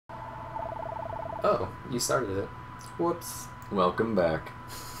Oh, you started it. Whoops. Welcome back.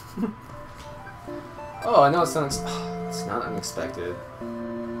 Oh, I know it's not unexpected.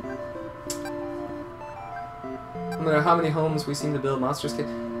 No matter how many homes we seem to build, monsters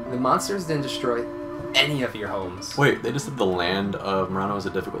the monsters didn't destroy any of your homes. Wait, they just said the land of Murano is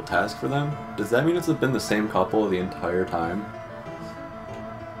a difficult task for them? Does that mean it's been the same couple the entire time?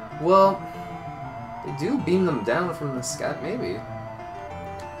 Well, they do beam them down from the sky, maybe.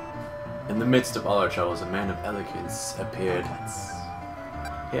 In the midst of all our troubles, a man of eloquence appeared.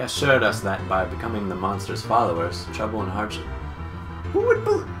 He assured us that by becoming the monster's followers, trouble and hardship. Who would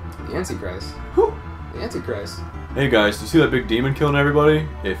believe? The Antichrist. Who? The Antichrist. Hey guys, do you see that big demon killing everybody?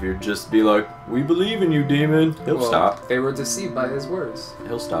 If you just be like, we believe in you, demon, he'll stop. They were deceived by his words.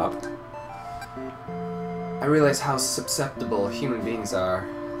 He'll stop. I realize how susceptible human beings are.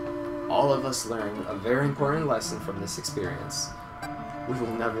 All of us learn a very important lesson from this experience. We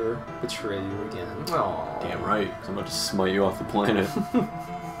will never betray you again. Aww. Damn right, 'cause I'm about to smite you off the planet.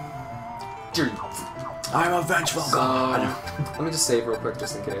 I'm a vengeful god. Let me just save real quick,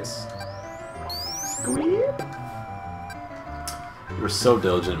 just in case. You were so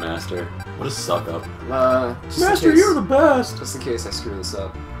diligent, Master. What a suck up. Master, you're the best! Just in case I screw this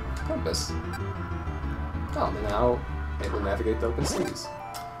up. Compass. Oh, then now it will navigate the open seas.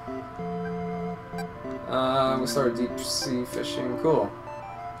 We started deep sea fishing. Cool.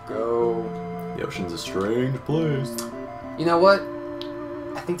 Go. The ocean's a strange place. You know what?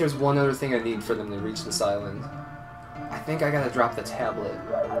 I think there's one other thing I need for them to reach this island. I think I gotta drop the tablet.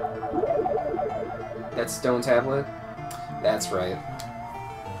 That stone tablet? That's right.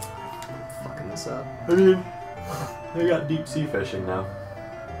 I'm fucking this up. I mean, they got deep sea fishing now.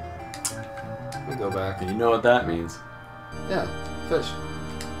 Let me go back. And you know what that means. Yeah, fish.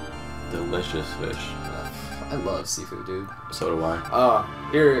 Delicious fish. I love seafood, dude. So do I.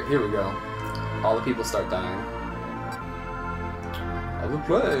 Here we go. All the people start dying. Oh, the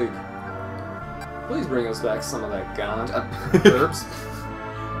plague. Please bring us back some of that herbs.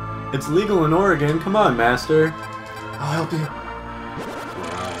 It's legal in Oregon. Come on, Master. I'll help you.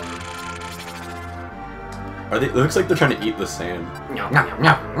 Are they? It looks like they're trying to eat the sand.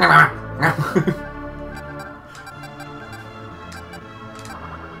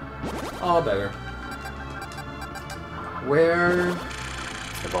 All better. Where?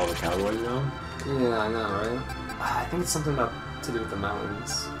 Have all the cowboys gone? Yeah, I know, right? I think it's something about to do with the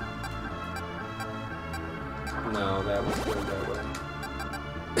mountains. No, that was going that way.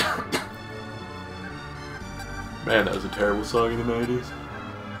 Man, that was a terrible song in the 90s.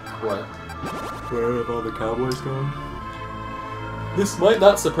 What? Where have all the cowboys gone? This might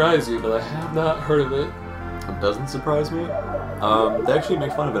not surprise you, but I have not heard of it. It doesn't surprise me. They actually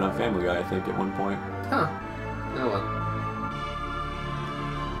make fun of it on Family Guy, I think, at one point. Huh. You know what?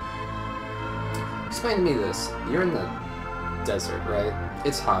 Explain to me this. You're in the desert, right?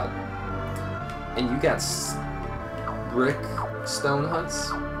 It's hot. And you got brick stone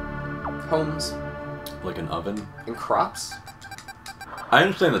huts? Homes? Like an oven? And crops? I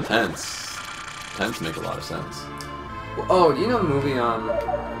understand the tents. Tents make a lot of sense. Well, oh, do you know the movie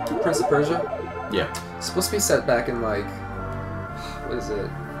Prince of Persia? Yeah. It's supposed to be set back in, like, what is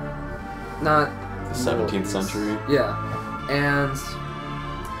it? Not the 17th century? Yeah. And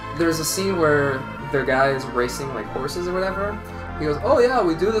there's a scene where their guy is racing, like, horses or whatever. He goes, oh yeah,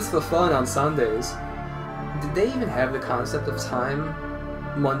 we do this for fun on Sundays. Did they even have the concept of time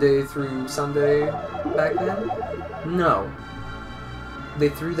Monday through Sunday back then? No. They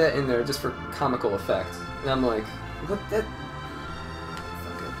threw that in there just for comical effect. And I'm like, what that...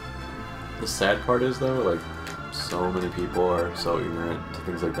 Fuck it. The sad part is, though, like, so many people are so ignorant to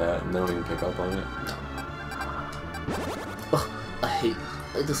things like that, and they don't even pick up on it. No. Ugh, I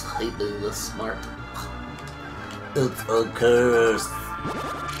just hate being this smart. It's a curse.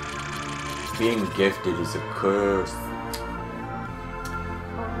 Being gifted is a curse.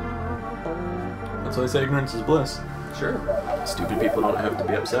 That's why they say ignorance is bliss. Sure. Stupid people don't have to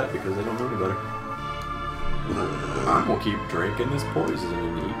be upset because they don't know any better. I'm gonna keep drinking this poison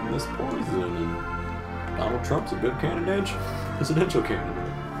and eating this poison, and Donald Trump's a good candidate, presidential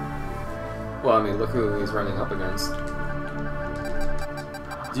candidate. Well, I mean, look who he's running up against.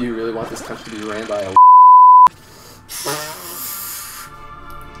 Do you really want this country to be ran by a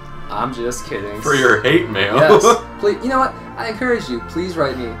I'm just kidding. For your hate mail. Yes. Please, you know what? I encourage you. Please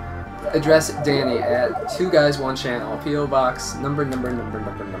write me. Address Danny at 2 Guys 1 Channel. P.O. Box number.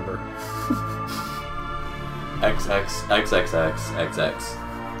 XXXXXX.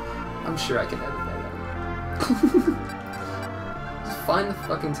 I'm sure I can edit that out. Just find the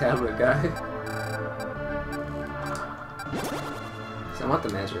fucking tablet, guy. So I want the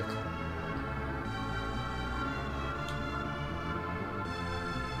magic.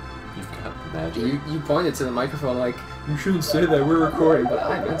 You've got magic. You pointed to the microphone like, you shouldn't say that, we're recording, but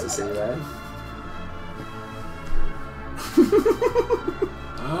I meant to say that.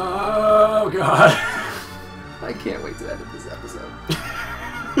 Oh, God. I can't wait to edit this episode.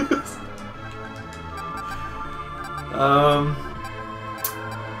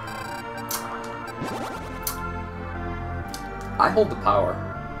 I hold the power.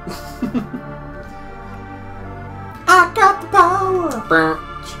 I got the power.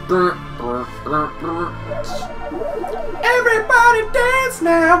 Everybody dance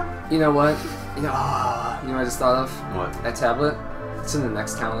now. You know what? You know what I just thought of? What? That tablet? It's in the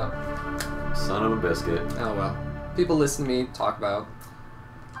next count up. Son of a biscuit. Oh well. People listen to me talk about,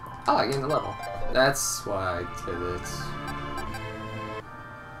 oh, I gained a level. That's why I did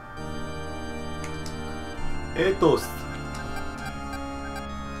it. Ethos.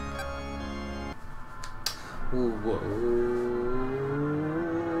 Ooh, whoa.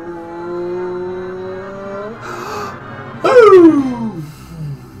 Boom!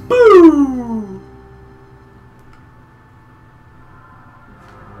 Boom!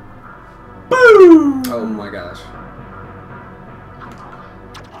 Boom! Oh my gosh.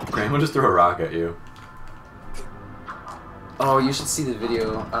 Grandma just threw a rock at you. Oh, you should see the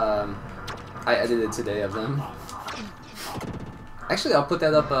video. I edited today of them. Actually, I'll put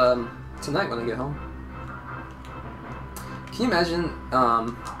that up tonight when I get home. Can you imagine?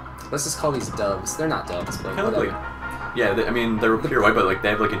 Let's just call these doves. They're not doves, but Kind of whatever. like, yeah. I mean, they're pure white, but like they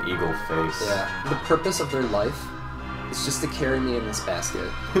have like an eagle face. Yeah. The purpose of their life is just to carry me in this basket.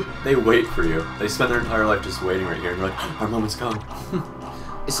 They wait for you. They spend their entire life just waiting right here, and you're like, our moment's come.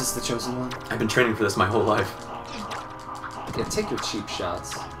 Is this the chosen one? I've been training for this my whole life. Yeah, take your cheap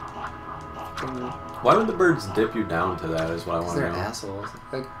shots. Why would the birds dip you down to that? Is what I want to They're know. assholes.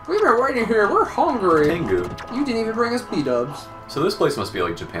 Like, we've been waiting here. We're hungry. Tengu. You didn't even bring us B-dubs. So this place must be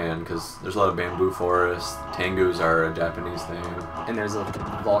like Japan, because there's a lot of bamboo forests. Tengus are a Japanese thing. And there's a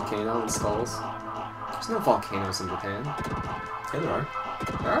volcano and skulls. There's no volcanoes in Japan. Yeah, there are.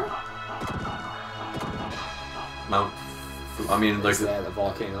 There are? Mount. I mean, like, Is that a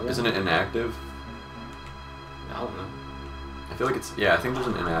volcano? isn't it inactive? I don't know. I feel like it's. Yeah, I think there's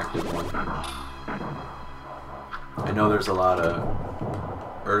an inactive one. I know there's a lot of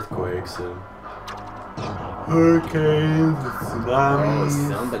earthquakes and hurricanes, Oh, tsunamis,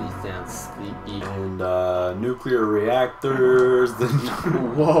 somebody sounds sleepy. and nuclear reactors, and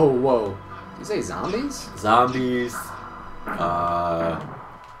Whoa, whoa. Did you say zombies? zombies,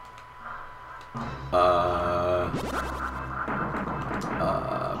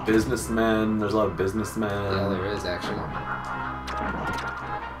 businessmen. There's a lot of businessmen. Yeah, there is actually.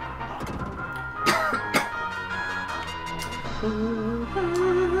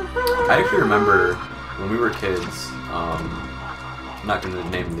 I actually remember when we were kids. I'm not going to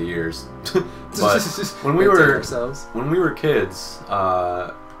name the years, but when we were kids,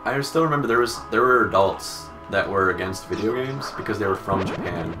 I still remember there were adults that were against video games because they were from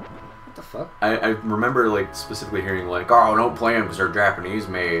Japan. What the fuck? I remember like specifically hearing like, oh, don't play them because they're Japanese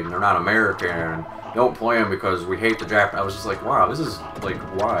made and they're not American. Don't play them because we hate the Japan. I was just like, wow, this is like,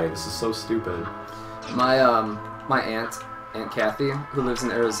 why? This is so stupid. My my Aunt Kathy, who lives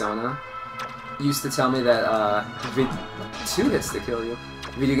in Arizona, used to tell me that 2 hits to kill you.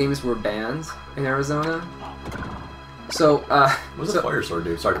 Video games were banned in Arizona. So What does a fire sword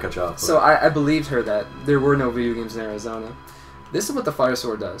do? Sorry to cut you off. But... So I believed her that there were no video games in Arizona. This is what the fire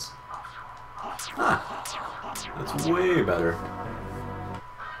sword does. Ah, that's way better.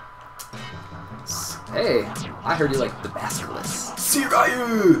 Hey, I heard you like the Basilisk.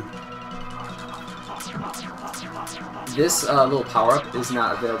 Sirayu! This little power-up is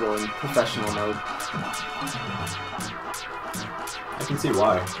not available in professional mode. I can see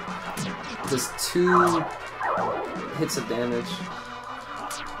why. There's 2 hits of damage.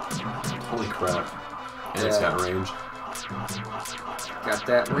 Holy crap. And it's got range. Got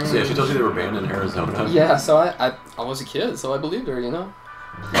that range. So yeah, she told you they were banned in Arizona. Yeah, so I was a kid, so I believed her, you know?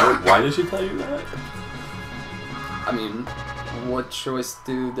 Why did she tell you that? I mean, what choice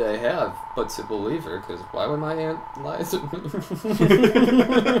do they have but to believe her? Because why would my aunt lie to me?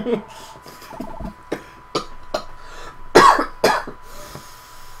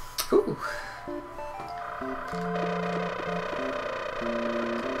 Ooh.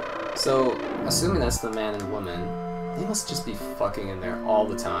 So, assuming that's the man and woman, they must just be fucking in there all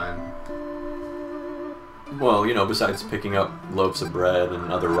the time. Well, you know, besides picking up loaves of bread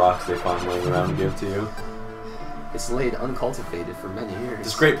and other rocks they find laying around to give to you. It's laid uncultivated for many years.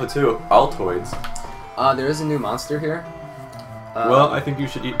 It's great plateau, Altoids. There is a new monster here. Well, I think you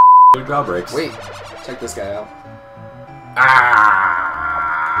should eat your jaw breaks. Wait, check this guy out. Ah!